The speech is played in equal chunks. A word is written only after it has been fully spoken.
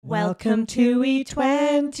Welcome to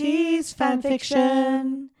E20's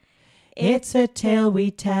fanfiction. It's a tale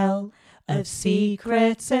we tell of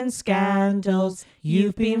secrets and scandals.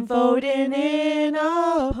 You've been voting in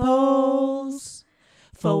our polls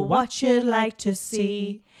for what you'd like to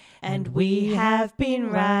see, and we have been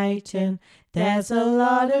writing. There's a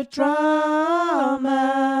lot of drama.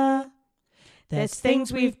 There's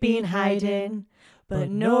things we've been hiding, but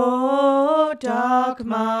no Doc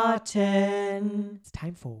Martin. It's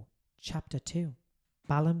time for Chapter 2.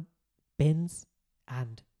 Balaam, Bins,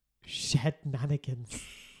 and Shenanigans.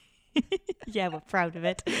 Yeah, we're proud of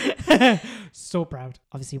it. So proud.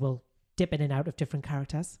 Obviously, we'll dip in and out of different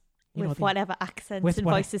characters. With whatever accents and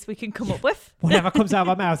voices we can come up with. Whatever comes out of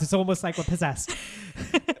our mouths. It's almost like we're possessed.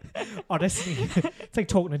 Honestly, it's like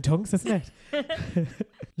talking in tongues, isn't it?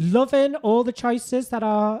 Loving all the choices that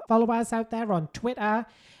our followers out there on Twitter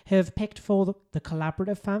have picked for the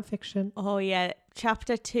collaborative fanfiction. Oh yeah,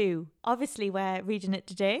 Chapter 2. Obviously, we're reading it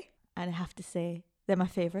today, and I have to say, they're my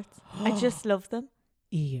favourites. I just love them.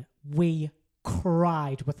 We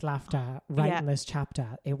cried with laughter writing this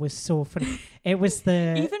chapter. It was so funny. It was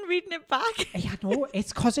the... Even reading it back. Yeah, no,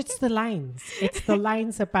 it's because it's the lines. It's the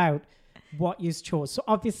lines about what you chose. So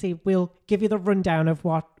obviously we'll give you the rundown of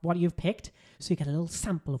what you've picked so you get a little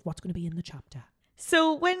sample of what's going to be in the chapter.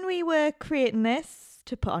 So when we were creating this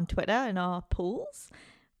to put on Twitter in our polls,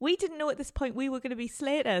 we didn't know at this point we were going to be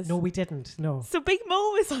Slaters. No, we didn't. No. So Big Mo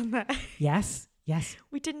was on there. Yes.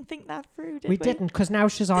 We didn't think that through, did we? We didn't, because now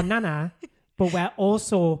she's our nana, but we're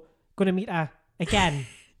also going to meet her again.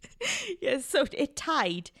 Yes, so it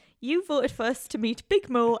tied. You voted for us to meet Big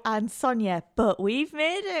Mo and Sonia, but we've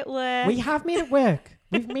made it work. We have made it work.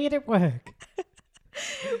 We've made it work.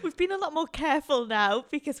 We've been a lot more careful now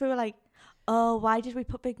because we were like, oh, why did we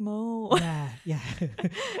put Big Mo? Yeah.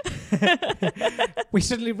 We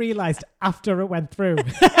suddenly realised after it went through.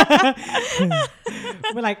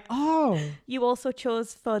 We're like, oh. You also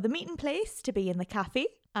chose for the meeting place to be in the cafe,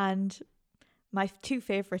 and my two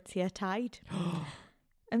favourites here tied.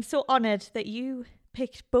 I'm so honoured that you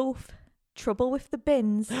picked both Trouble with the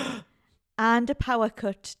Bins and A Power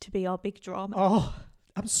Cut to be our big drama. Oh,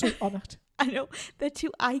 I'm so honoured. I know, they're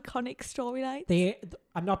two iconic storylines.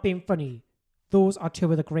 I'm not being funny. Those are two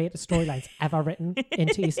of the greatest storylines ever written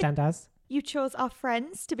into EastEnders. You chose our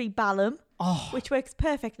friends to be Balaam, which works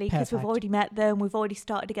perfectly because we've Perfect. already met them. We've already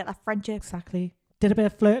started to get that friendship. Exactly. Did a bit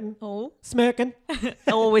of flirting. Oh. Smirking.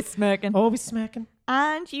 Always smirking. Always smirking.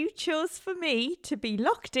 And you chose for me to be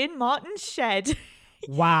locked in Martin's shed.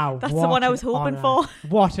 Wow. That's the one I was hoping for.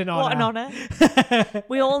 What an honour. What an honour.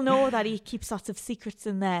 We all know that he keeps lots of secrets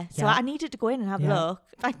in there. So Yeah. I needed to go in and have a look.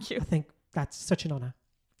 Thank you. I think that's such an honour.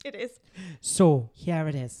 It is. So, here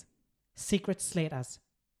it is. Secret Slaters,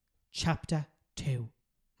 Chapter 2.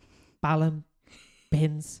 Balaam,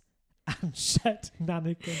 Bins, and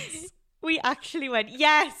Shenanigans. We actually went,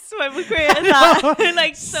 yes, when we created that.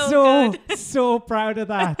 Like, so good. So proud of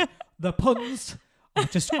that. The puns are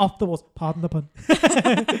just off the walls. Pardon the pun.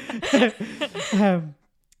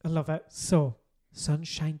 I love it. So, sun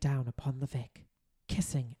shined down upon the Vic,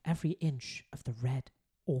 kissing every inch of the red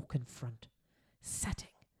oaken front, setting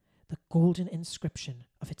the golden inscription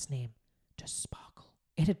of its name to sparkle.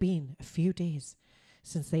 It had been a few days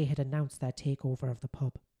since they had announced their takeover of the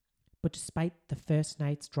pub, but despite the first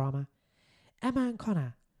night's drama, Emma and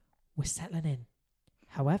Connor were settling in.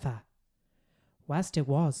 However, whilst it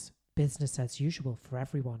was business as usual for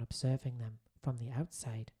everyone observing them from the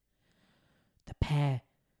outside, the pair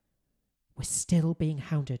were still being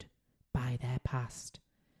hounded by their past,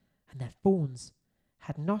 and their phones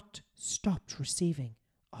had not stopped receiving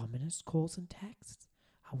ominous calls and texts.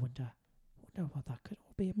 I wonder what that could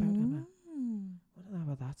all be about, Emma. Wonder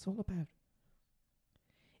what that's all about.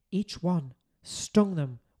 Each one stung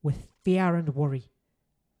them with fear and worry.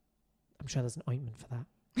 I'm sure there's an ointment for that.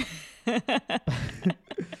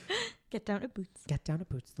 Get down to Boots. Get down to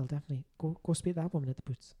Boots. They'll definitely go speak to that woman at the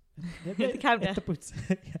Boots. At the counter. At the Boots.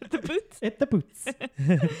 At the Boots. At the Boots.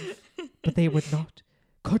 But they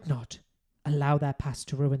could not allow their past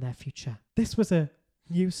to ruin their future. This was a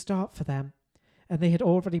new start for them, and they had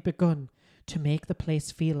already begun to make the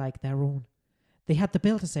place feel like their own. They had the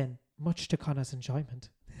builders in, much to Connor's enjoyment.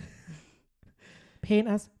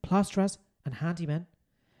 Painters, plasterers, and handymen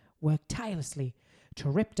worked tirelessly to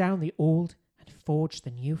rip down the old and forge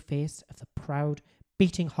the new face of the proud,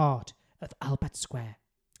 beating heart of Albert Square.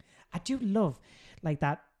 I do love, like,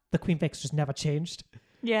 that the Queen Vic's just never changed.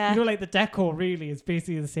 Yeah. You know, like, the decor really is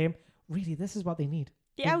basically the same. Really, this is what they need.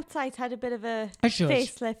 The outside's had a bit of a shush.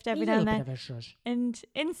 facelift every now and then. Bit of a shush. And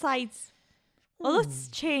inside's Although it's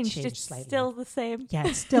changed, Changed it's slightly. still the same. Yeah,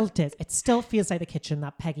 it still did. It still feels like the kitchen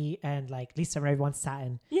that Peggy and like Lisa and everyone sat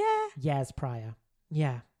in Yeah. years prior.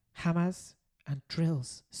 Yeah. Hammers and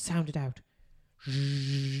drills sounded out.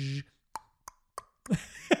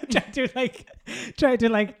 try to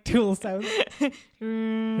like tool sounds.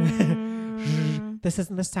 This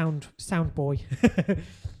isn't the sound boy.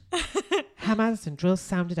 Hammers and drills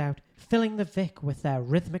sounded out, filling the Vic with their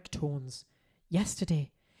rhythmic tones.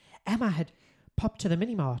 Yesterday, Emma had popped to the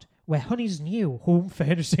mini-mart where Honey's new home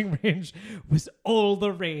furnishing range was all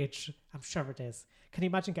the rage. I'm sure it is. Can you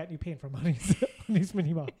imagine getting new paint from Honey's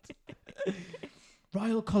mini-mart?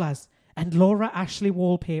 Royal colours and Laura Ashley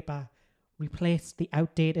wallpaper replaced the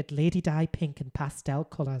outdated Lady Di pink and pastel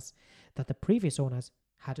colours that the previous owners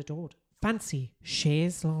had adored. Fancy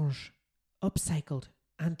chaise lounge, upcycled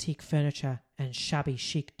antique furniture and shabby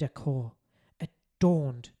chic decor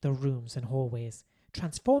adorned the rooms and hallways,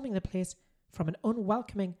 transforming the place from an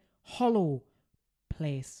unwelcoming, hollow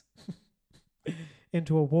place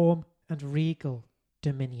into a warm and regal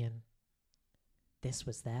dominion. This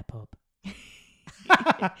was their pub.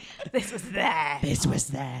 This was theirs. This was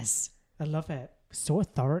theirs. I love it. So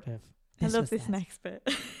authoritative. I love was this theirs. next bit.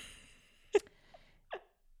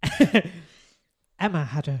 Emma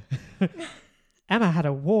had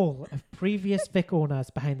a wall of previous Vic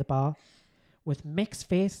owners behind the bar, with Mick's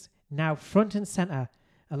face now front and centre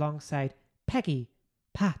alongside Peggy,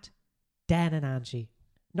 Pat, Dan and Angie.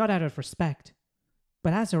 Not out of respect,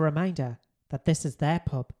 but as a reminder that this is their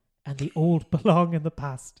pub and the old belong in the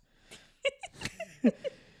past.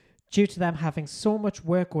 Due to them having so much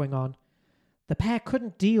work going on, the pair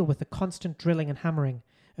couldn't deal with the constant drilling and hammering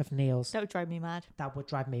of nails. That would drive me mad. That would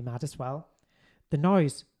drive me mad as well. The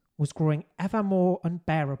noise was growing ever more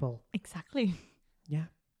unbearable. Exactly. Yeah.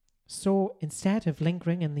 So instead of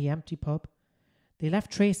lingering in the empty pub, they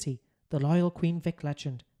left Tracy, the loyal Queen Vic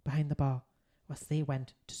legend, behind the bar whilst they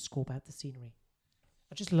went to scope out the scenery.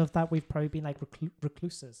 I just love that we've probably been like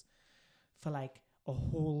recluses for like a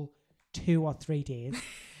whole 2 or 3 days.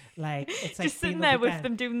 Like it's like Just sitting there with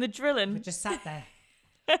them doing the drilling. We just sat there,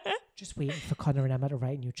 just waiting for Connor and Emma to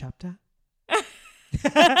write a new chapter.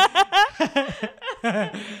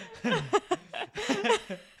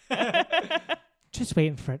 Just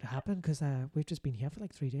waiting for it to happen because we've just been here for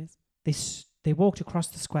like 3 days. They walked across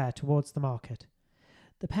the square towards the market.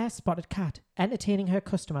 The pair spotted Kat entertaining her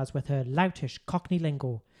customers with her loutish Cockney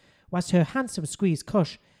lingo, whilst her handsome squeeze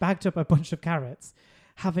Cush bagged up a bunch of carrots,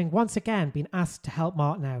 having once again been asked to help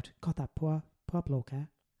Martin out. God, that poor bloke, eh?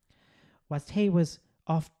 Whilst he was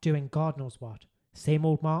off doing God knows what. Same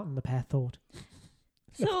old Martin, the pair thought.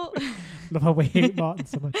 So, Love how we hate Martin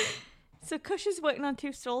so much. so Cush is working on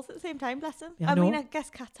 2 stalls at the same time, bless him. Yeah, I mean, I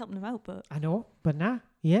guess Kat's helping him out, but... I know, but nah,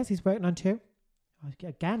 he's working on 2.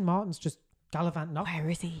 Again, Martin's just gallivanting up. Where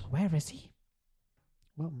is he? Where is he?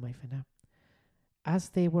 Well, we might find out. As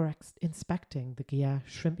they were inspecting the gear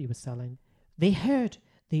Shrimpy was selling, they heard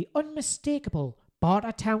the unmistakable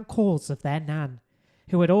Bartertown calls of their nan,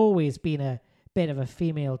 who had always been a bit of a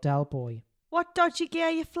female Del boy. What dodgy gear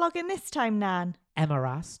are you flogging this time, Nan? Emma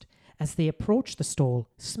asked, as they approached the stall,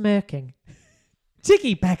 smirking.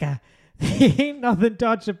 Jiggy Beggar, there ain't nothing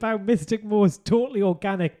dodge about Mystic Moore's totally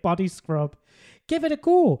organic body scrub. Give it a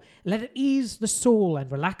go. Let it ease the soul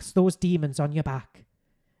and relax those demons on your back.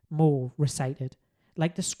 Moore recited,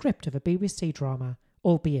 like the script of a BBC drama,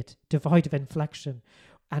 albeit devoid of inflection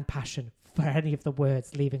and passion for any of the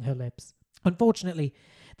words leaving her lips. Unfortunately,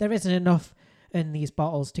 there isn't enough in these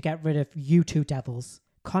bottles to get rid of you 2 devils.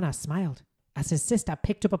 Connor smiled as his sister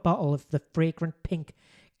picked up a bottle of the fragrant pink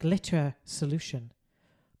glitter solution.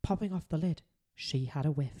 Popping off the lid, she had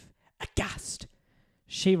a whiff. Aghast,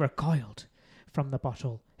 she recoiled from the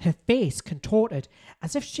bottle, her face contorted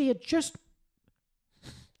as if she just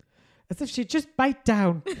bite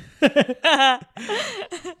down. I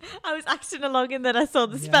was acting along and then I saw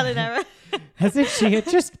the spelling error. As if she had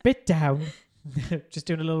just bit down, just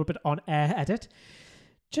doing a little bit on air edit,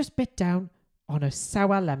 just bit down on a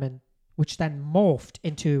sour lemon, which then morphed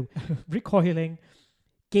into recoiling,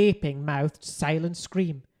 gaping-mouthed silent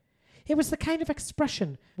scream. It was the kind of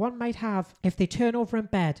expression one might have if they turn over in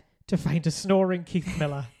bed to find a snoring Keith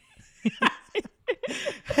Miller.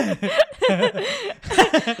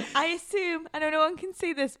 I assume, I know no one can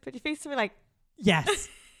see this, but your face will be like... Yes.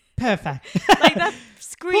 Perfect. Like that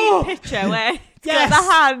screen picture where it's got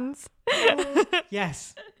the hands.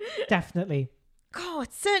 Yes. Definitely. God,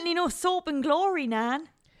 it's certainly no soap and glory, Nan.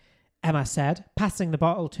 Emma said, passing the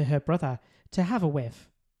bottle to her brother to have a whiff.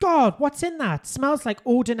 God, what's in that? Smells like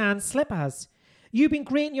Odin and slippers. You've been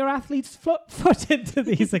grating your athlete's foot into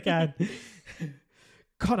these again.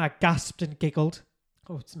 Connor gasped and giggled.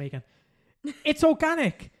 Oh, it's Megan. It's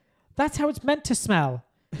organic. That's how it's meant to smell.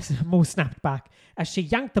 Mo snapped back as she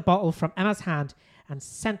yanked the bottle from Emma's hand and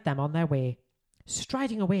sent them on their way.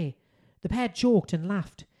 Striding away, the pair joked and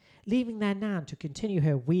laughed, leaving their nan to continue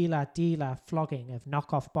her wheeler-dealer flogging of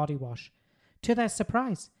knockoff body wash. To their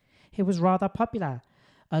surprise, it was rather popular.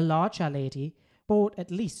 A larger lady bought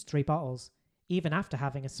at least 3 bottles, even after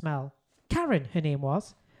having a smell. Karen, her name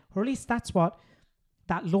was, or at least that's what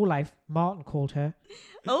that lowlife Martin called her.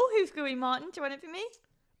 Oh, who's going, Martin? Do you want it for me?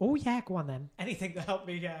 Oh yeah, go on then. Anything to help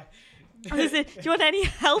me, yeah. Do you want any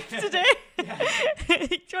help today? Yeah. Do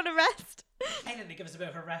you want a rest? Anything to give us a bit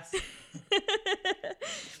of a rest.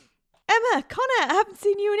 Emma, Connor, I haven't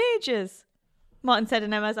seen you in ages. Martin said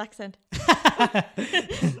in Emma's accent.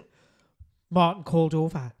 Martin called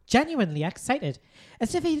over, genuinely excited,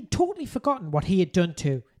 as if he had totally forgotten what he had done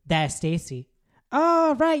to their Stacey.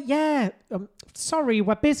 Oh, right, yeah. Sorry,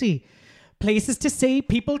 we're busy. Places to see,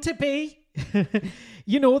 people to be.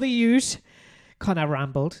 You know the use. Connor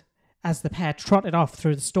rambled as the pair trotted off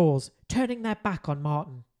through the stores, turning their back on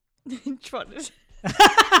Martin. Trotted.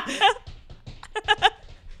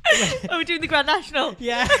 Oh, we're doing the Grand National.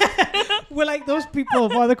 Yeah. We're like those people,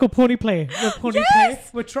 what they call pony play. We're pony play.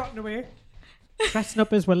 We're trotting away. Dressing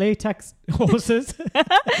up as we're latex horses.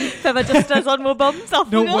 Feather dusters on more bums.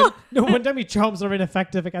 Off we go. No wonder me charms are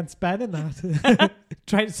ineffective against Ben in that.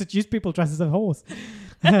 Trying to seduce people dressed as a horse.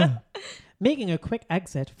 Making a quick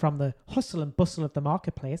exit from the hustle and bustle of the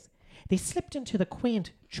marketplace, they slipped into the quaint,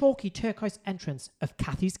 chalky turquoise entrance of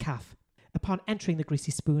Kathy's Caff. Upon entering the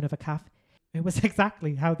greasy spoon of a caff, it was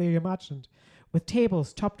exactly how they imagined, with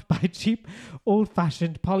tables topped by cheap,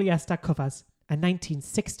 old-fashioned polyester covers, a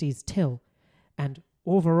 1960s till, and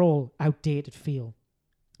overall outdated feel.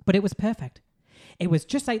 But it was perfect. It was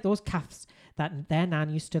just like those caffs that their nan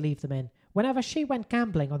used to leave them in whenever she went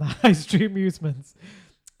gambling on the high street amusements.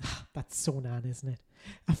 That's so nan, isn't it?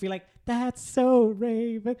 I feel like, that's so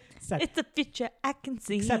Raven. It's a future I can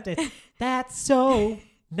see. Except that's so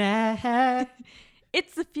nan.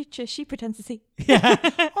 It's the future she pretends to see. Yeah.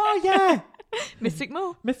 Oh, yeah. Mystic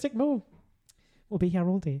Mo. Mystic Mo. We'll be here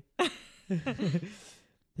all day.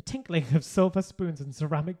 The tinkling of silver spoons and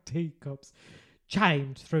ceramic teacups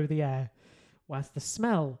chimed through the air, whilst the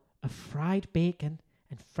smell of fried bacon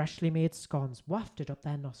and freshly made scones wafted up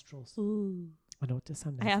their nostrils. Ooh. I know it does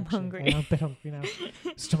sound nice. I am actually. hungry. I am a bit hungry now.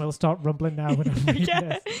 Stomach will start rumbling now when I'm reading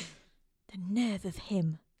this. The nerve of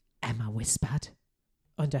him. Emma whispered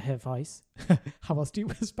under her voice. How else do you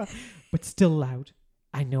whisper? But still loud.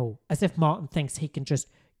 I know, as if Martin thinks he can just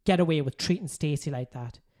get away with treating Stacey like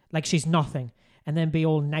that, like she's nothing, and then be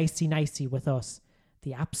all nicey with us.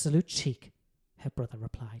 The absolute cheek, her brother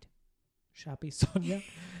replied. Shabby Sonia.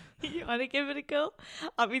 You want to give it a go?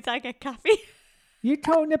 That means I get coffee. You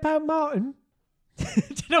talking about Martin? Do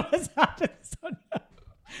you know what's happening, Sonia?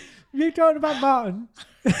 You talking about Martin?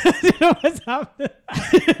 Do you know what's happening?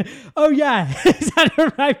 Oh yeah, he's had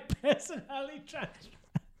a right personality transplant.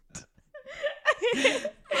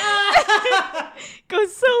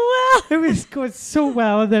 Goes so well. It was going so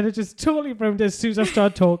well, and then it just totally ruined it as soon as I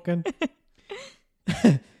started talking.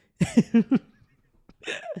 I'm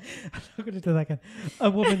not going to do that again. A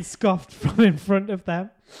woman scoffed from in front of them.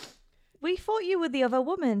 We thought you were the other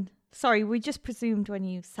woman. Sorry, we just presumed when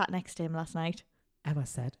you sat next to him last night. Emma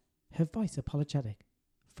said, her voice apologetic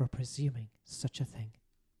for presuming such a thing.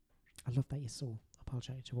 I love that you're so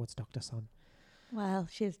apologetic towards Dr. Son. Well,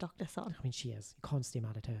 she is Dr. Son. I mean, she is. You can't stay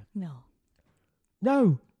mad at her.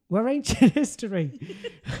 No, we're ancient history.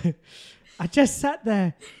 I just sat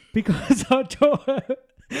there because our daughter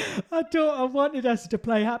wanted us to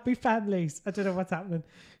play Happy Families. I don't know what's happening.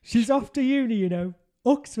 She's off to uni, you know.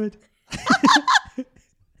 Oxford.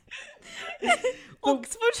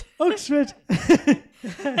 Oxford.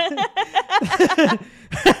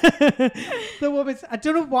 The woman's, I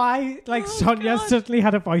don't know why, like, Sonia suddenly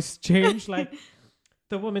had a voice change. Like,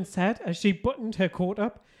 the woman said as she buttoned her coat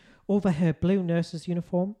up over her blue nurse's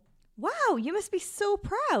uniform. Wow, you must be so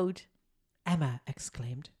proud. Emma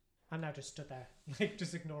exclaimed. I'm now just stood there, like,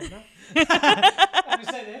 just ignoring that. I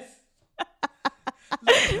just say this.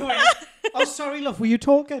 Oh, sorry, love, were you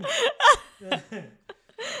talking? I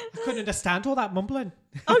couldn't understand all that mumbling.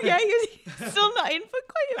 Oh, yeah, you're still not in for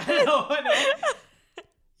quite a bit. I know.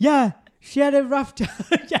 Yeah, she had a rough time.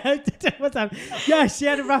 Yeah, she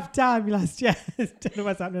had a rough time last year. Don't know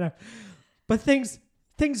what's happening now. But things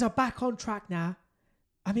are back on track now.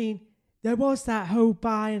 I mean, there was that whole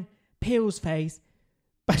buying pills phase.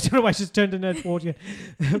 But I don't know why she's turned in her toward you.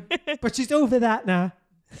 But she's over that now.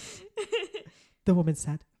 The woman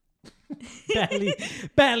said.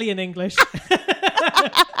 barely in English.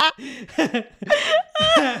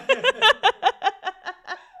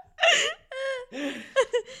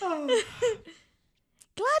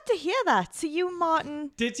 Glad to hear that. So you,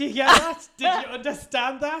 Martin. Did you hear that? Did you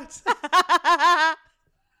understand that?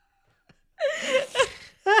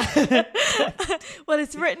 Well,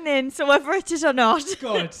 it's written in, so whether it is or not.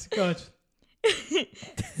 Good. So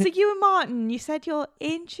you and Martin, you said your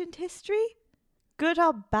ancient history? Good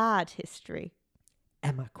or bad history?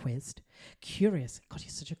 Emma quizzed. Curious. God,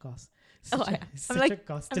 you're such a goss. I'm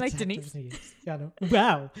like Denise. Yeah, no.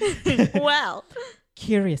 Wow. Well.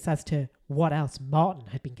 Curious as to what else Martin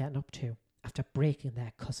had been getting up to after breaking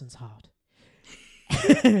their cousin's heart.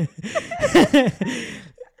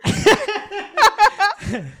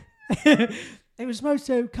 It was most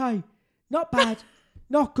okay. Not bad.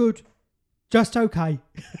 Not good. Just okay.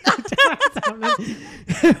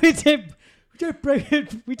 we did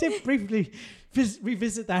briefly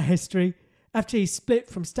revisit their history after he split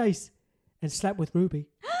from Stace and slept with Ruby.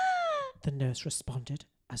 The nurse responded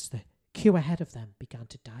as the queue ahead of them began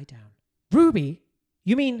to die down. Ruby?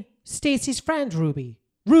 You mean Stacy's friend Ruby?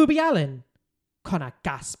 Ruby Allen? Connor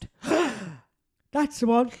gasped. That's the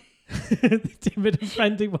one. The timid and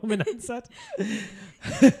friendly woman answered.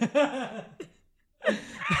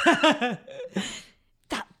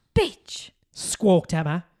 That bitch! Squawked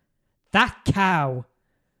Emma. That cow!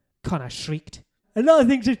 Connor shrieked. A lot of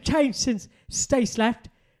things have changed since Stace left.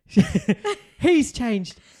 He's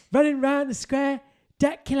changed. Running round the square,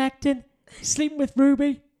 debt collecting, sleeping with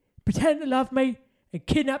Ruby, pretending to love me, and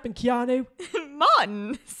kidnapping Keanu.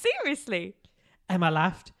 Martin? Seriously? Emma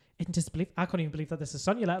laughed in disbelief. I can't even believe that this is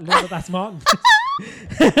Sonia, let alone that that's Martin.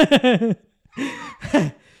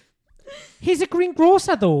 He's a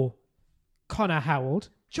greengrocer, though, Connor howled,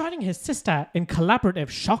 joining his sister in collaborative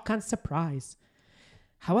shock and surprise.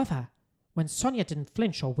 However, when Sonia didn't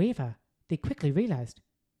flinch or waver, they quickly realised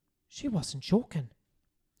she wasn't joking.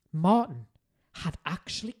 Martin had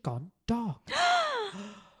actually gone dark.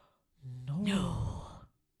 No.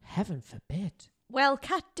 Heaven forbid. Well,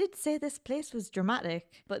 Kat did say this place was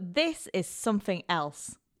dramatic, but this is something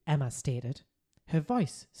else. Emma stated, her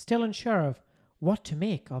voice still unsure of what to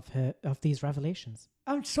make of these revelations.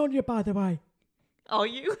 I'm Sonia, by the way. Are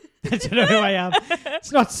you? I don't know who I am.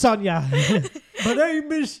 It's not Sonia. My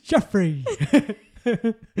name is Jeffrey.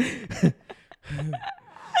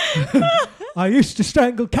 I used to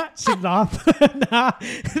strangle cats and laugh.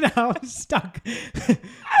 now I'm stuck.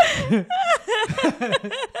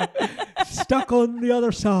 Stuck on the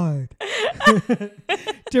other side.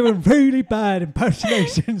 Doing really bad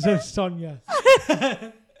impersonations of Sonia.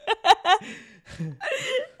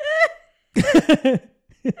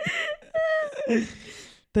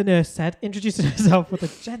 The nurse said, introducing herself with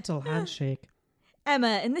a gentle handshake. Emma,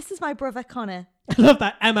 and this is my brother Connor. I love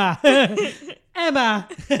that, Emma. Emma.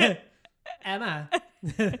 Emma.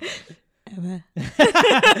 Emma.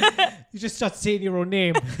 You just start saying your own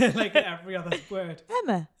name like every other word.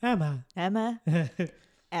 Emma. Emma. Emma.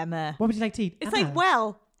 Emma. What would you like to eat? It's Emma. like,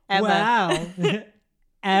 well, Emma. Wow.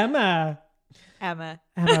 Emma. Emma.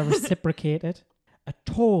 Emma reciprocated. A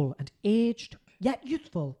tall and aged, yet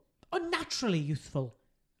youthful, unnaturally youthful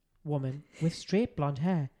woman with straight blonde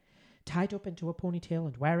hair, tied up into a ponytail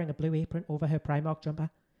and wearing a blue apron over her Primark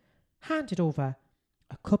jumper, handed over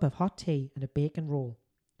a cup of hot tea and a bacon roll.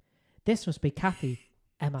 This must be Kathy,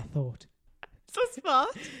 Emma thought. So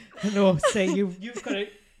smart. No, say you've got to,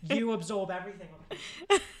 you absorb everything.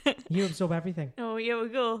 You absorb everything. Oh, here we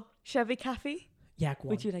go. Chevy Kathy? Yeah, go on.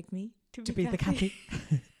 Would you like me to be the Kathy?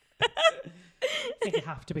 I think you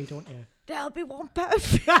have to be, don't you? There'll be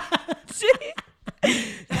 £1.50.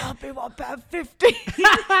 There'll be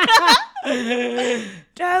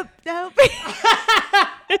 £1.50. There'll be.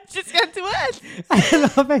 It's just going to work. I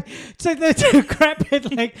love it. It's like the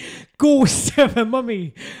decrepit, like, ghost of a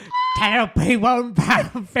mummy. There'll be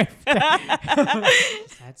 £1.50.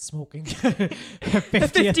 Sad smoking. Her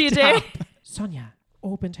 50 a day. Sonia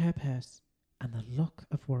opened her purse, and the look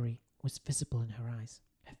of worry was visible in her eyes.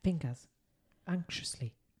 Her fingers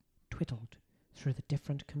anxiously twiddled through the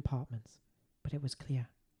different compartments, but it was clear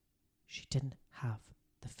she didn't have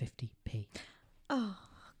the 50p. Oh,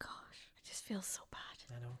 gosh. I just feel so bad.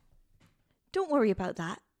 I know. Don't worry about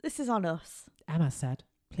that. This is on us. Emma said,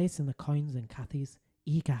 placing the coins in Kathy's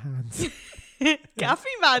eager hands. Kathy,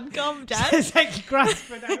 man, calm down. It's like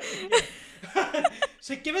grasping out.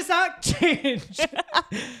 So give us that change.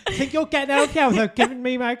 I think you're getting out here without giving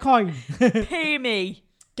me my coin. Pay me.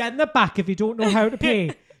 Get in the back if you don't know how to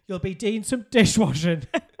pay. You'll be doing some dishwashing.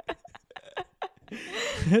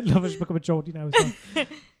 Love has become a Geordie now as well.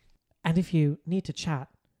 And if you need to chat,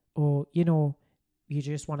 or, you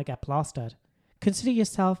just want to get plastered, consider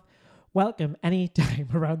yourself welcome any time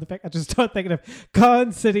around the Vic. I just start thinking of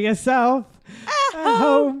consider yourself at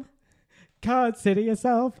home. Consider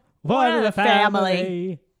yourself one of the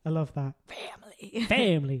family. I love that.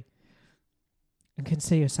 Family. And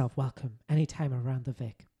consider yourself welcome any time around the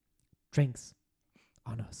Vic. Drinks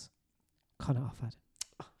on us. Connor offered.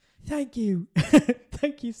 Oh, thank you.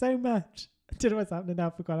 Thank you so much. I don't know what's happening now. I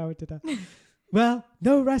forgot how I did that. Well,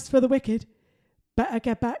 no rest for the wicked. Better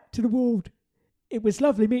get back to the ward. It was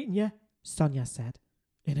lovely meeting you, Sonia said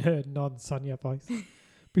in her non-Sonia voice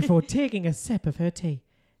before taking a sip of her tea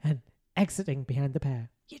and exiting behind the pair.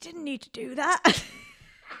 You didn't need to do that.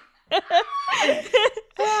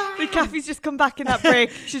 But Kathy's just come back in that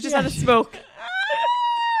break. She's just had a smoke.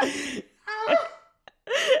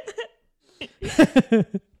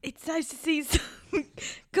 It's nice to see some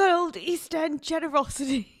good old East End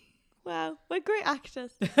generosity. Wow, we're great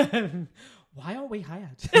actors. Why aren't we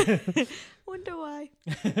hired? Wonder why.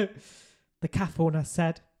 The cafe owner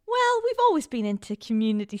said, Well, we've always been into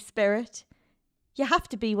community spirit. You have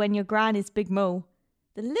to be when your gran is Big Mo,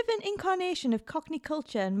 the living incarnation of Cockney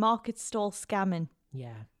culture and market stall scamming.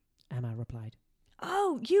 Yeah, Emma replied.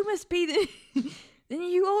 Oh, you must be the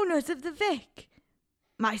new owners of the Vic.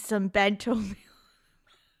 My son Ben told me.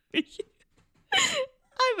 I'm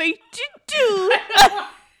 82.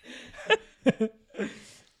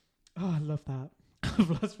 Oh, I love that.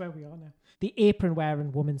 That's where we are now. The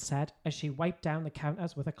apron-wearing woman said as she wiped down the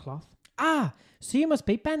counters with a cloth. Ah, so you must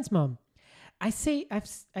be Ben's mum. I see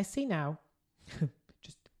now.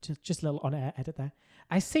 just a little on-air edit there.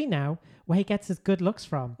 I see now where he gets his good looks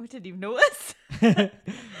from. I didn't even notice.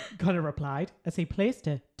 Connor replied as he placed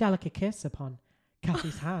a delicate kiss upon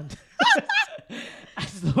Kathy's hand.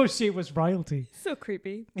 As though she was royalty. So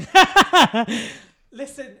creepy.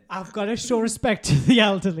 Listen, I've got to show respect to the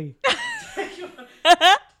elderly.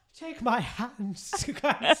 Take my hand,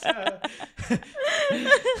 guys.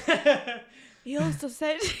 He also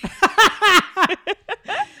said...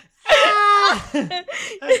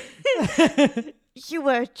 You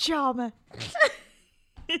were a charmer.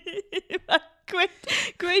 My great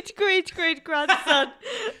grandson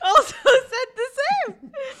also said the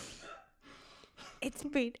same. It's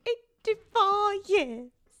been 84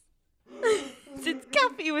 years since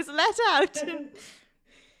Kathy was let out.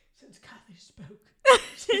 Since Kathy spoke.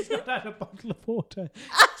 She's not had a bottle of water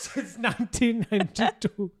since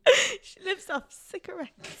 1992. She lives off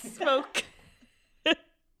cigarette smoke.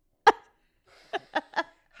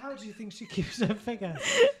 How do you think she keeps her figure?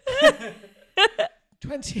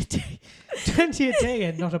 20 a day. 20 a day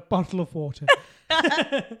and not a bottle of water.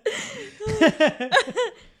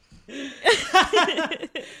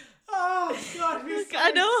 Oh, God.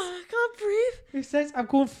 I know. I can't breathe. Who says I'm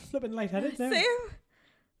going flipping lightheaded now? Same.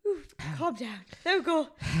 Ooh, calm down. There we go.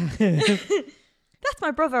 That's my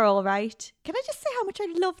brother, all right. Can I just say how much I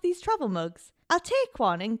love these travel mugs? I'll take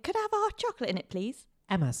one, and could I have a hot chocolate in it, please?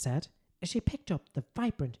 Emma said as she picked up the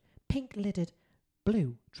vibrant, pink-lidded,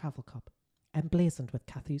 blue travel cup emblazoned with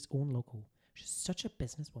Kathy's own logo. She's such a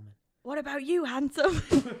businesswoman. What about you, handsome?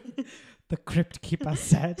 The crypt keeper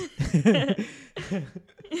said.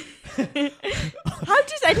 How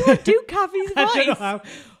does anyone do Kathy's voice? I don't know how.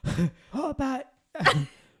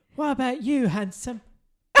 What about you, handsome?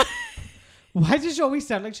 Why does she always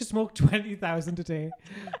sound like she smoked 20,000 a day?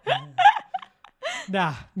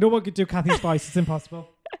 Nah, no one could do Kathy's voice. It's impossible.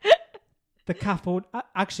 The cafe.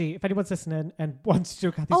 Actually, if anyone's listening and wants to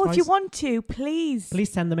do Kathy's voice. Oh, if you want to, please.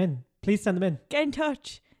 Please send them in. Please send them in. Get in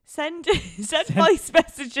touch. Send voice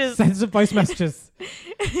messages. Send some voice messages.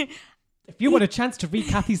 If you want a chance to read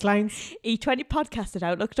Kathy's lines.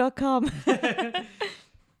 e20podcast@outlook.com.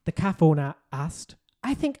 The cafe owner asked,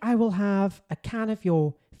 I think I will have a can of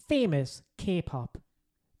your famous K-pop.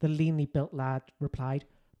 The leanly built lad replied,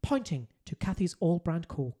 pointing to Kathy's all-brand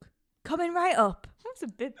Coke. Coming right up. That was a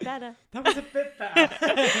bit better. That was a bit better.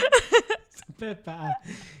 It's a bit better.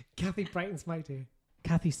 Kathy brightens my day.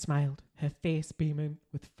 Kathy smiled, her face beaming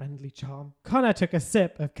with friendly charm. Connor took a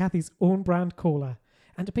sip of Kathy's own brand cola,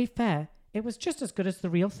 and to be fair, it was just as good as the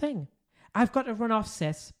real thing. I've got to run off,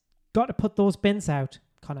 sis. Got to put those bins out,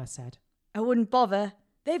 Connor said. I wouldn't bother.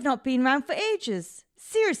 They've not been round for ages.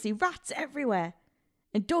 Seriously, rats everywhere.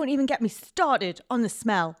 And don't even get me started on the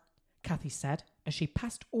smell, Kathy said as she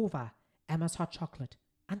passed over Emma's hot chocolate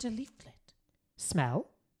and a leaflet. Smell?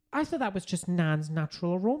 I thought that was just Nan's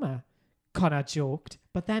natural aroma, Connor joked,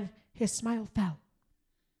 but then his smile fell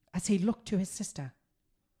as he looked to his sister.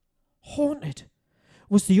 Haunted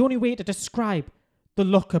was the only way to describe the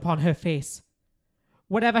look upon her face.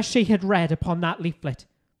 Whatever she had read upon that leaflet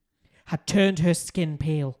had turned her skin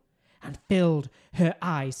pale, and filled her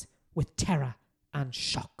eyes with terror and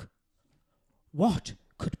shock. What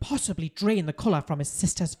could possibly drain the colour from his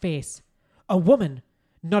sister's face? A woman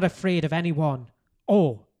not afraid of anyone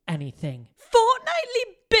or anything.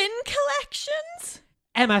 Fortnightly bin collections?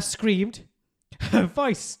 Emma screamed, her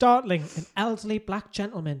voice startling an elderly black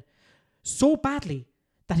gentleman so badly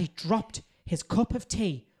that he dropped his cup of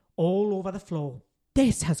tea all over the floor.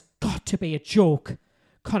 This has got to be a joke,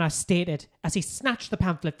 Connor stated as he snatched the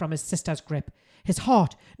pamphlet from his sister's grip, his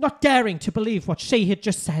heart not daring to believe what she had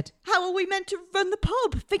just said. How are we meant to run the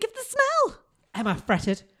pub? Think of the smell. Emma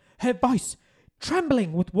fretted, her voice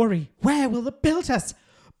trembling with worry. Where will the builders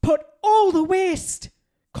put all the waste?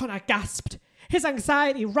 Connor gasped, his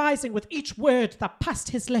anxiety rising with each word that passed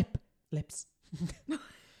his lips.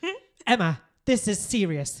 Emma, this is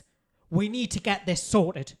serious. We need to get this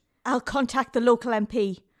sorted. I'll contact the local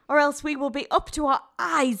MP, or else we will be up to our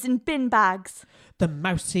eyes in bin bags. The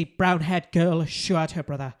mousy brown-haired girl assured her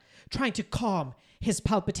brother, trying to calm his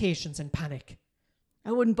palpitations and panic.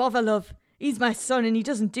 I wouldn't bother, love. He's my son and he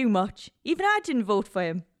doesn't do much. Even I didn't vote for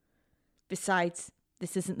him. Besides,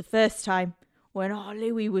 this isn't the first time. When our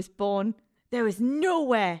Louis was born, there was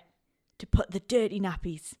nowhere to put the dirty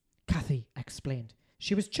nappies. Kathy explained.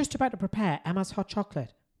 She was just about to prepare Emma's hot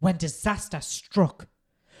chocolate when disaster struck.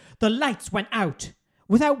 The lights went out.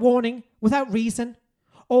 Without warning, without reason,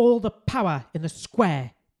 all the power in the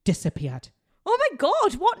square disappeared. Oh my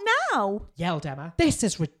God, what now? Yelled Emma. This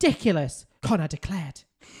is ridiculous, Connor declared.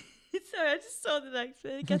 Sorry, I just saw the next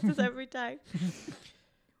bit. It gets us every time.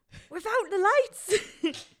 Without the lights,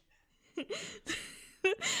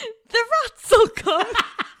 the rats will come.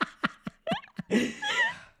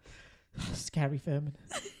 Scary vermin.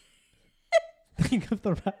 Think of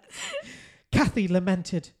the rats. Kathy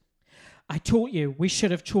lamented. I told you we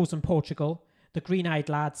should have chosen Portugal, the green-eyed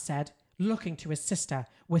lad said, looking to his sister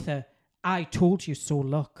with a I told you so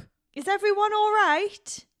look. Is everyone all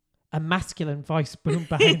right? A masculine voice boomed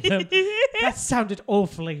behind them. That sounded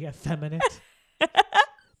awfully effeminate.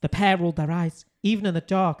 The pair rolled their eyes. Even in the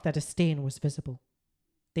dark, their disdain was visible.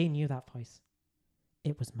 They knew that voice.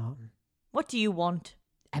 It was Martin. What do you want?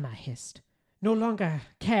 Emma hissed, no longer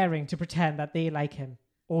caring to pretend that they like him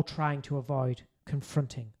or trying to avoid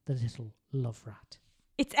confronting the little love rat.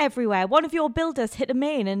 It's everywhere. One of your builders hit a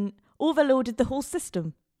main and overloaded the whole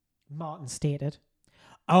system. Martin stated.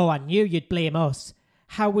 Oh, I knew you'd blame us.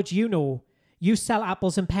 How would you know? You sell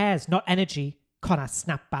apples and pears, not energy, Connor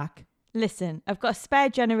snapped back. Listen, I've got a spare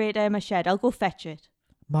generator in my shed. I'll go fetch it.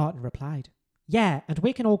 Martin replied. Yeah, and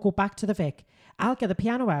we can all go back to the Vic. I'll get the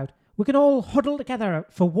piano out. We can all huddle together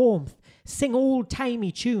for warmth, sing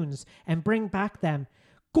old-timey tunes and bring back them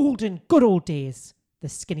golden good old days, the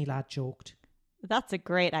skinny lad joked. That's a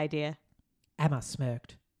great idea. Emma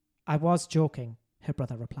smirked. I was joking, her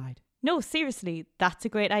brother replied. No, seriously, that's a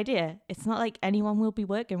great idea. It's not like anyone will be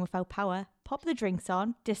working without power. Pop the drinks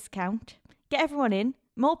on, discount, get everyone in,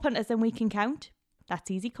 more punters than we can count. That's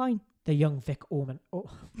easy coin. The young Vic Omen. Oh.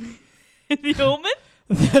 The Omen?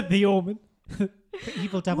 The Omen. The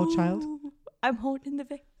evil devil child. I'm holding the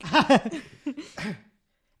Vic.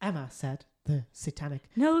 Emma said, the satanic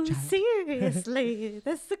No, child. seriously,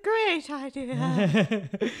 that's a great idea.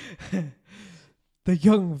 The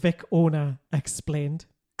young Vic owner explained.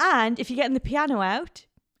 And if you're getting the piano out,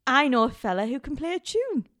 I know a fella who can play a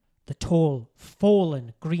tune. The tall,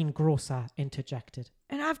 fallen greengrocer interjected.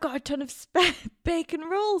 And I've got a ton of spare bacon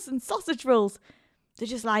rolls and sausage rolls. They're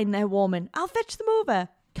just lying there warming. I'll fetch them over.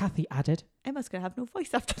 Kathy added. Emma's going to have no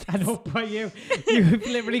voice after this. I know, but you've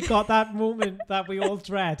literally got that moment that we all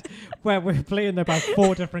dread where we're playing about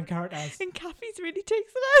 4 different characters. And Kathy's really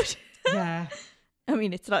takes it out. Yeah. I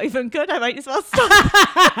mean, it's not even good. I might as well stop.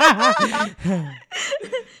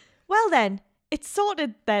 Well then, it's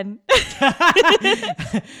sorted then.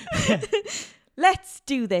 Let's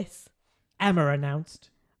do this. Emma announced.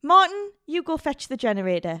 Martin, you go fetch the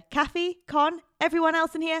generator. Kathy, Con, everyone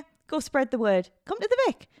else in here, go spread the word. Come to the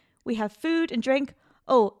Vic. We have food and drink.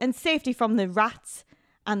 Oh, and safety from the rats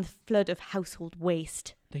and the flood of household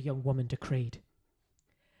waste. The young woman decreed.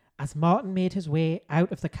 As Martin made his way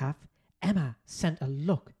out of the cafe, Emma sent a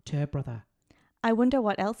look to her brother. I wonder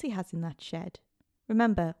what else he has in that shed.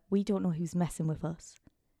 Remember, we don't know who's messing with us.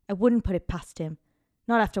 I wouldn't put it past him.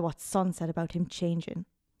 Not after what Son said about him changing.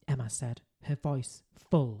 Emma said, her voice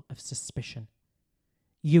full of suspicion.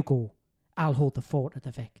 You go. I'll hold the fort at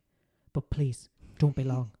the Vic. But please, don't be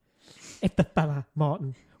long. If the fella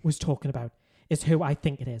Martin was talking about is who I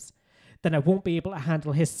think it is, then I won't be able to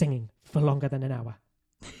handle his singing for longer than an hour.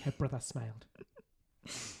 Her brother smiled.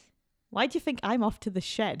 Why do you think I'm off to the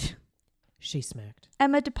shed? she smirked.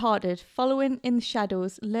 Emma departed, following in the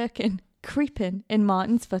shadows, lurking, creeping in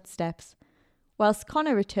Martin's footsteps, whilst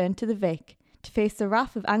Connor returned to the Vic to face the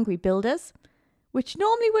wrath of angry builders, which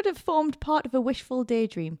normally would have formed part of a wishful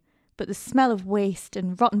daydream, but the smell of waste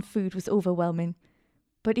and rotten food was overwhelming.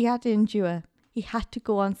 But he had to endure. He had to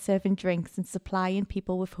go on serving drinks and supplying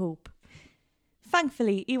people with hope.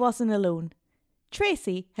 Thankfully, he wasn't alone.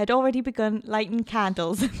 Tracy had already begun lighting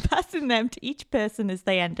candles and passing them to each person as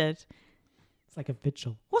they entered. It's like a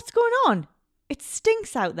vigil. "What's going on? It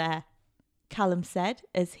stinks out there," Callum said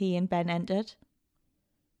as he and Ben entered.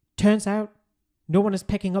 Turns out no one is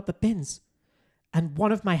picking up the bins, and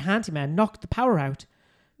one of my handymen knocked the power out.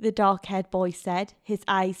 The dark-haired boy said, his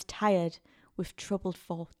eyes tired with troubled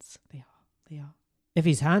thoughts. They are. If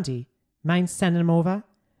he's handy, mind sending him over?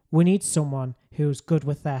 We need someone who's good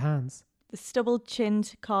with their hands. The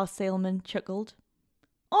stubble-chinned car salesman chuckled.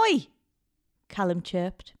 "Oi!" Callum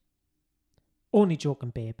chirped. Only joking,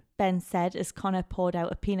 babe. Ben said as Connor poured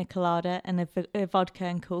out a pina colada and a vodka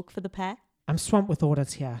and coke for the pair. I'm swamped with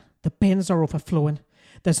orders here. The bins are overflowing.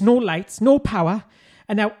 There's no lights, no power,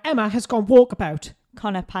 and now Emma has gone walkabout.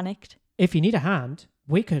 Connor panicked. If you need a hand,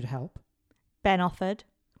 we could help. Ben offered.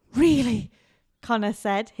 Really? Connor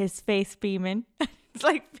said, his face beaming. It's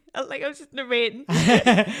like I was just narrating.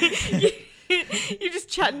 You're just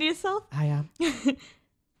chatting to yourself. I am.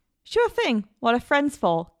 "Sure thing. What are friends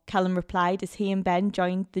for?" Callum replied as he and Ben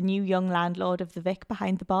joined the new young landlord of the Vic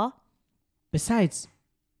behind the bar. Besides,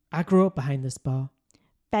 I grew up behind this bar.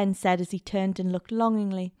 Ben said as he turned and looked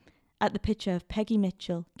longingly at the picture of Peggy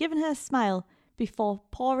Mitchell, giving her a smile before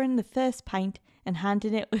pouring the first pint and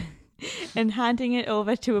handing it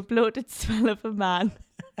over to a bloated smell of a man.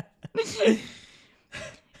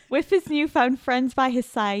 With his newfound friends by his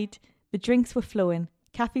side, the drinks were flowing.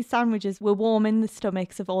 Cafe sandwiches were warming the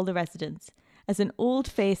stomachs of all the residents as an old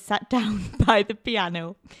face sat down by the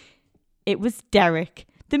piano. It was Derek,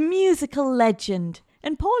 the musical legend,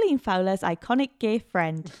 and Pauline Fowler's iconic gay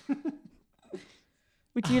friend.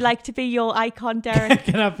 Would you like to be your icon, Derek?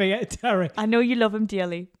 Can I be it, Derek? I know you love him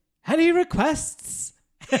dearly. Any requests?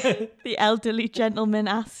 The elderly gentleman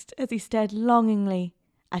asked as he stared longingly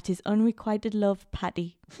at his unrequited love,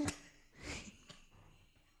 Paddy.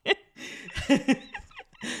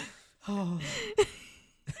 Oh.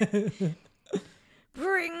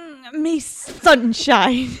 Bring me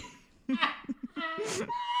sunshine. We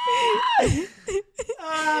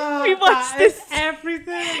watched this.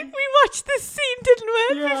 Everything. We watched this scene, didn't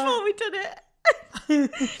we? Yeah. Before we did it.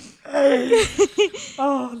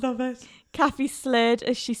 Oh, love it. Kathy slurred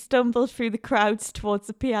as she stumbled through the crowds towards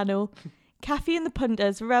the piano. Kathy and the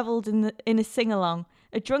punters revelled in a sing-along,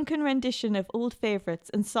 a drunken rendition of old favourites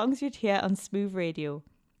and songs you'd hear on smooth radio.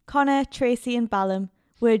 Connor, Tracy and Ballum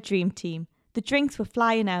were a dream team. The drinks were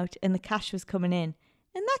flying out and the cash was coming in,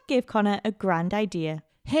 and that gave Connor a grand idea.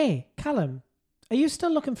 Hey, Callum, are you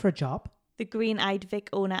still looking for a job? The green-eyed Vic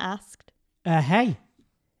owner asked. Hey.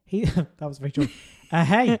 That was very true.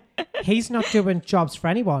 Hey, he's not doing jobs for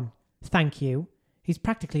anyone. Thank you. He's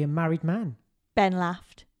practically a married man. Ben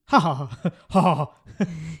laughed. Ha ha ha.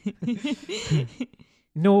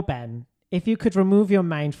 No, Ben. If you could remove your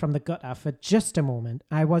mind from the gutter for just a moment,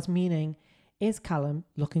 I was meaning, is Callum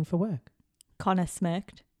looking for work? Connor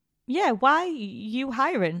smirked. Yeah, why you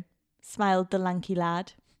hiring? Smiled the lanky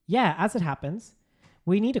lad. Yeah, as it happens,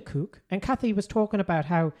 we need a cook. And Kathy was talking about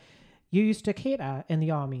how you used to cater in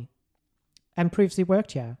the army and previously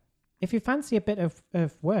worked here. If you fancy a bit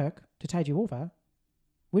of work to tide you over,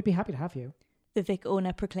 we'd be happy to have you. The Vic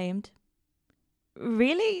owner proclaimed.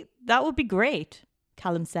 Really? That would be great,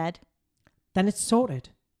 Callum said. Then it's sorted.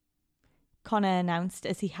 Connor announced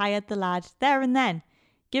as he hired the lad there and then,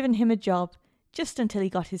 giving him a job just until he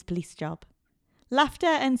got his police job. Laughter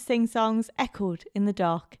and sing-songs echoed in the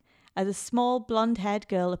dark as a small blonde-haired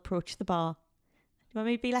girl approached the bar. Do you want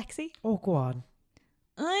me to be Lexi? Oh, go on.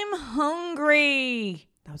 I'm hungry.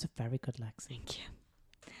 That was a very good Lexi. Thank you.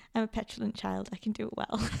 I'm a petulant child. I can do it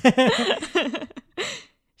well.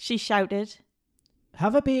 She shouted.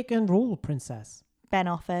 Have a bacon roll, princess. Ben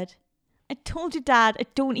offered. I told you, Dad, I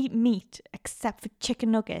don't eat meat except for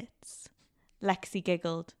chicken nuggets. Lexi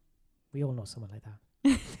giggled. We all know someone like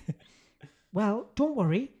that. Well, don't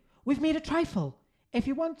worry. We've made a trifle. If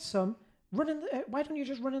you want some, why don't you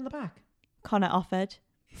just run in the back? Connor offered.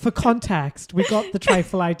 For context, we got the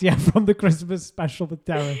trifle idea from the Christmas special with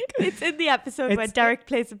Derek. It's in the episode where Derek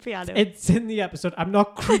plays the piano. It's in the episode. I'm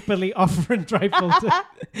not creepily offering trifle to,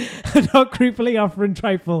 I'm not creepily offering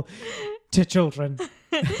trifle to children.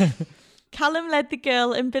 Callum led the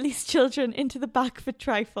girl and Billy's children into the back for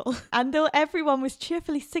trifle. And though everyone was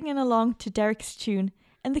cheerfully singing along to Derek's tune,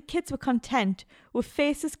 and the kids were content with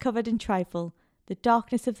faces covered in trifle. The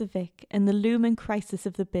darkness of the Vic and the looming crisis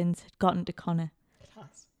of the bins had gotten to Connor.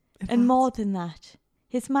 And more than that,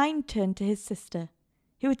 his mind turned to his sister,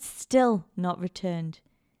 who had still not returned.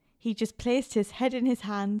 He just placed his head in his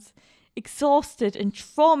hands, exhausted and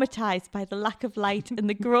traumatized by the lack of light and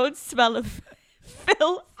the growing smell of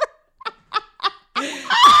filth.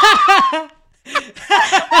 I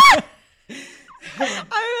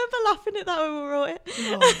remember laughing at that when we wrote it.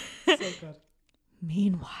 Oh, so good.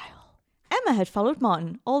 Meanwhile, Emma had followed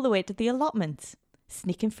Martin all the way to the allotments,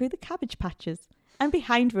 sneaking through the cabbage patches and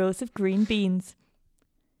behind rows of green beans.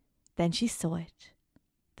 Then she saw it,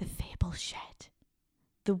 the Fable shed,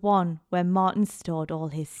 the one where Martin stored all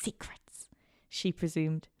his secrets, she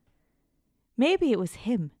presumed. Maybe it was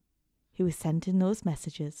him who was sending those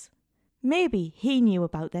messages. Maybe he knew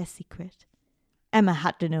about their secret. Emma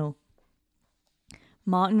had to know.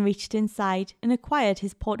 Martin reached inside and acquired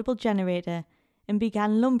his portable generator and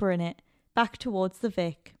began lumbering it back towards the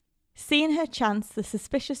Vic. Seeing her chance, the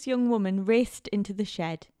suspicious young woman raced into the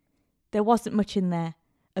shed. There wasn't much in there.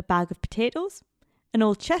 A bag of potatoes, an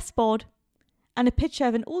old chessboard, and a picture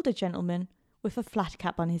of an older gentleman with a flat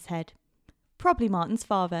cap on his head. Probably Martin's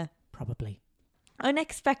father. Probably.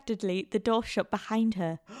 Unexpectedly, the door shut behind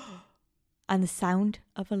her, and the sound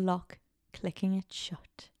of a lock clicking it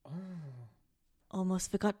shut. Almost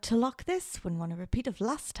forgot to lock this. Wouldn't want a repeat of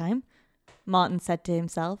last time, Martin said to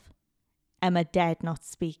himself. Emma dared not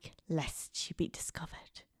speak, lest she be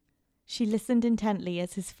discovered. She listened intently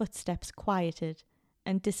as his footsteps quieted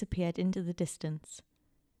and disappeared into the distance.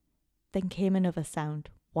 Then came another sound,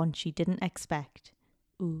 one she didn't expect.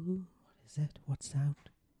 Ooh. What is it? What sound?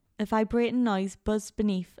 A vibrating noise buzzed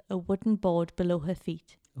beneath a wooden board below her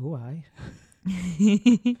feet. Oh, aye.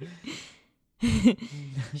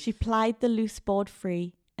 She plied the loose board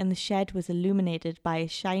free, and the shed was illuminated by a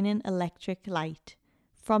shining electric light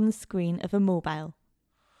from the screen of a mobile.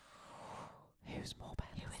 Whose mobile?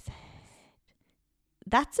 Who is it?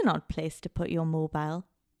 That's an odd place to put your mobile,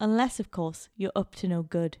 unless, of course, you're up to no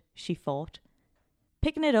good, she thought.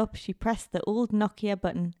 Picking it up, she pressed the old Nokia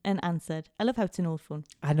button and answered. I love how it's an old phone.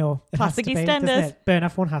 I know. It Classic has to be, doesn't EastEnders. it? Burner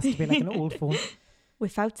phone has to be like an old phone.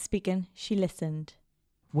 Without speaking, she listened.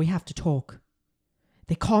 We have to talk.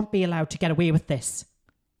 They can't be allowed to get away with this.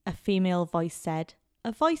 A female voice said,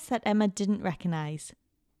 a voice that Emma didn't recognise.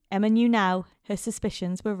 Emma knew now her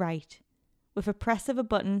suspicions were right. With a press of a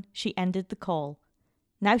button, she ended the call.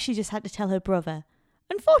 Now she just had to tell her brother.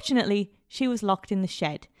 Unfortunately, she was locked in the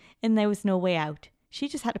shed, and there was no way out. She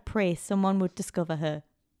just had to pray someone would discover her.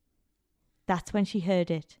 That's when she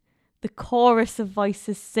heard it. The chorus of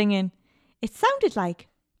voices singing. It sounded like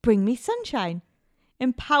Bring Me Sunshine.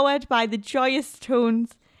 Empowered by the joyous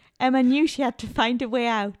tones, Emma knew she had to find a way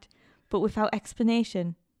out, but without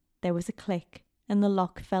explanation, there was a click and the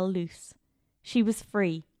lock fell loose. She was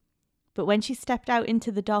free, but when she stepped out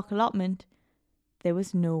into the dark allotment, there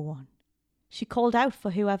was no one. She called out for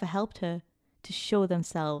whoever helped her to show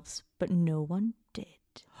themselves, but no one did.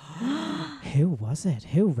 Who was it?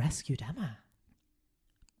 Who rescued Emma?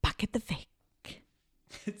 Back at the Vic.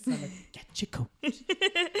 It's like, get your coat.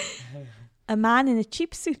 A man in a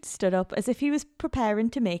cheap suit stood up as if he was preparing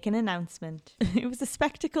to make an announcement. It was a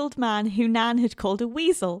spectacled man who Nan had called a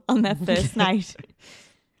weasel on their first night.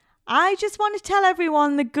 I just want to tell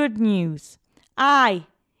everyone the good news. I,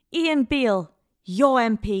 Ian Beale, your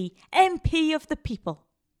MP of the people,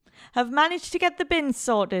 have managed to get the bins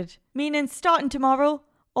sorted, meaning starting tomorrow,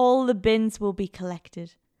 all the bins will be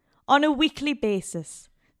collected. On a weekly basis,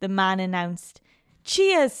 the man announced.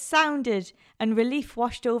 Cheers sounded and relief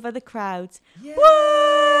washed over the crowds. Yay! Woo!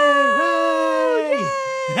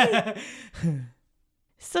 Yay!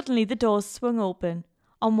 Suddenly the doors swung open.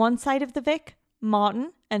 On one side of the Vic,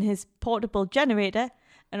 Martin and his portable generator,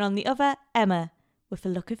 and on the other, Emma, with a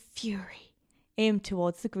look of fury, aimed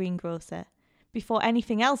towards the greengrocer. Before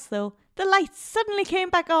anything else, though, the lights suddenly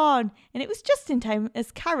came back on, and it was just in time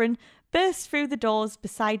as Karen burst through the doors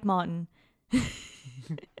beside Martin.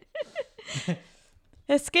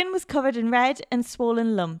 Her skin was covered in red and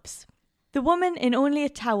swollen lumps. The woman, in only a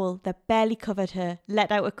towel that barely covered her,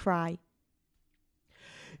 let out a cry.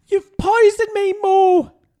 You've poisoned me,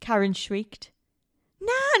 Mo! Karen shrieked.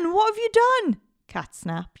 Nan, what have you done? Kat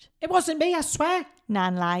snapped. It wasn't me, I swear.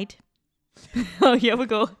 Nan lied. Oh, here we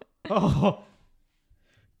go. Oh,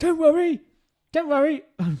 don't worry. Don't worry.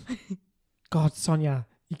 God, Sonia,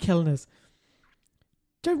 you're killing us.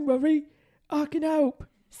 Don't worry. I can help.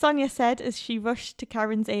 Sonia said as she rushed to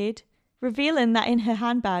Karen's aid, revealing that in her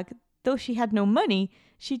handbag, though she had no money,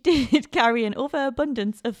 she did carry an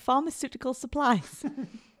overabundance of pharmaceutical supplies.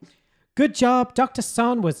 Good job. Dr.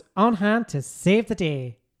 Son was on hand to save the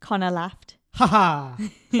day. Connor laughed. Ha ha.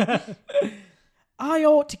 I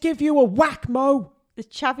ought to give you a whack, Mo. The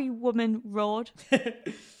chavvy woman roared.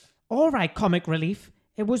 All right, comic relief.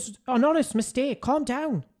 It was an honest mistake. Calm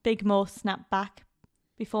down. Big Mo snapped back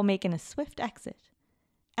before making a swift exit.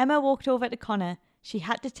 Emma walked over to Connor. She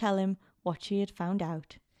had to tell him what she had found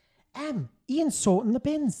out. Ian's sorting the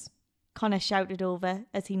bins. Connor shouted over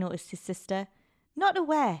as he noticed his sister, not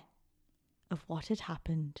aware of what had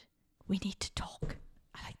happened. We need to talk.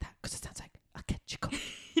 I like that because it sounds like, I'll get you covered.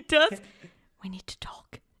 It does. We need to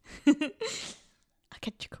talk. I'll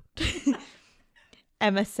get you covered.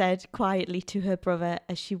 Emma said quietly to her brother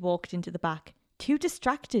as she walked into the back, too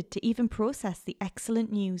distracted to even process the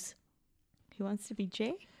excellent news. Who wants to be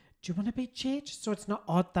Jay? Do you want to be Jay? Just so it's not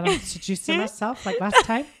odd that I'm introducing myself like last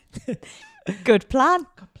time. Good plan.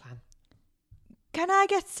 Good plan. Can I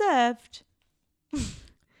get served?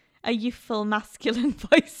 A youthful masculine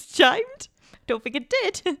voice chimed. Don't think it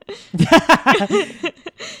did.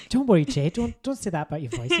 Don't worry, Jay. Don't say that about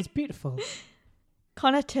your voice. It's beautiful.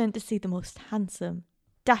 Connor turned to see the most handsome,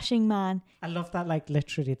 dashing man. I love that, like,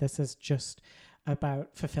 literally this is just about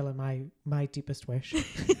fulfilling my deepest wish.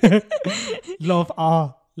 Love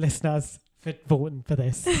our listeners for voting for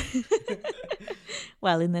this.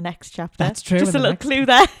 Well, in the next chapter. That's true. Just a little clue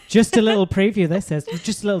there. Just a little preview, this is.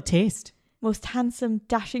 Just a little taste. Most handsome,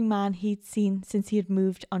 dashing man he'd seen since he had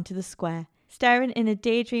moved onto the square. Staring in a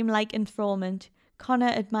daydream-like enthrallment,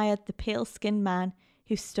 Connor admired the pale-skinned man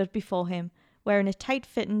who stood before him, wearing a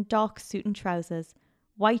tight-fitting dark suit and trousers,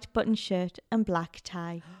 white button shirt and black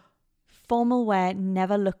tie. Formal wear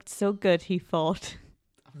never looked so good, he thought.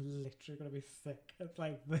 I'm literally going to be sick. It's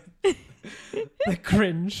like the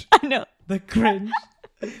cringe. I know. The cringe.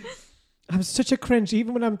 I'm such a cringe,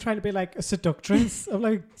 even when I'm trying to be like a seductress. I'm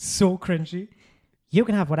like so cringy. You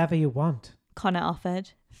can have whatever you want, Connor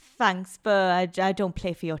offered. Thanks, but I don't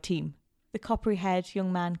play for your team. The coppery-haired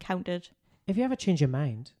young man countered. If you ever change your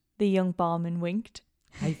mind. The young barman winked.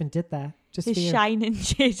 I even did that. Just His for you. shining,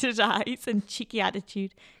 jaded eyes and cheeky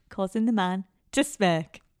attitude causing the man to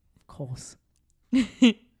smirk. Of course.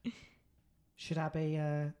 Should I be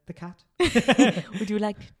the cat? Would you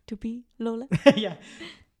like to be Lola? Yeah.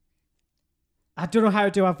 I don't know how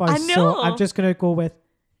to do our voice, I so know. I'm just going to go with...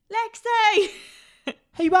 Lexi!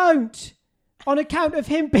 He won't! On account of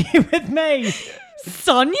him being with me!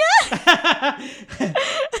 Sonia?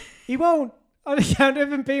 He won't! On account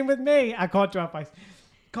of him being with me! I can't do our voice.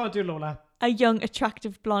 Can't do Lola. A young,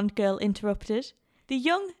 attractive blonde girl interrupted. The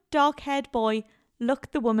young, dark-haired boy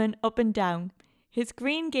looked the woman up and down, his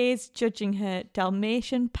green gaze judging her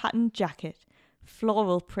Dalmatian patterned jacket,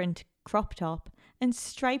 floral print crop top, and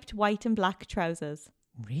striped white and black trousers.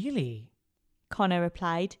 Really? Connor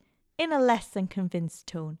replied, in a less than convinced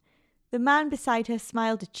tone. The man beside her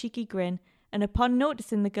smiled a cheeky grin, and upon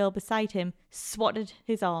noticing the girl beside him, swatted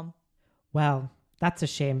his arm. Well, that's a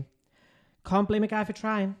shame. Can't blame a guy for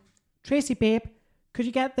trying. Tracy, babe, could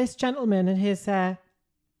you get this gentleman and his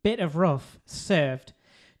bit of rough served?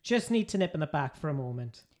 Just need to nip in the back for a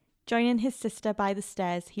moment. Joining his sister by the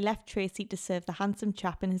stairs, he left Tracy to serve the handsome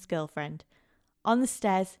chap and his girlfriend. On the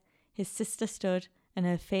stairs, his sister stood, and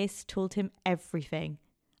her face told him everything.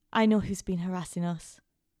 I know who's been harassing us.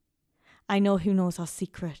 I know who knows our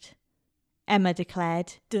secret. Emma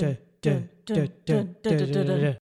declared. Dun, dun, dun, dun, dun, dun, dun, dun.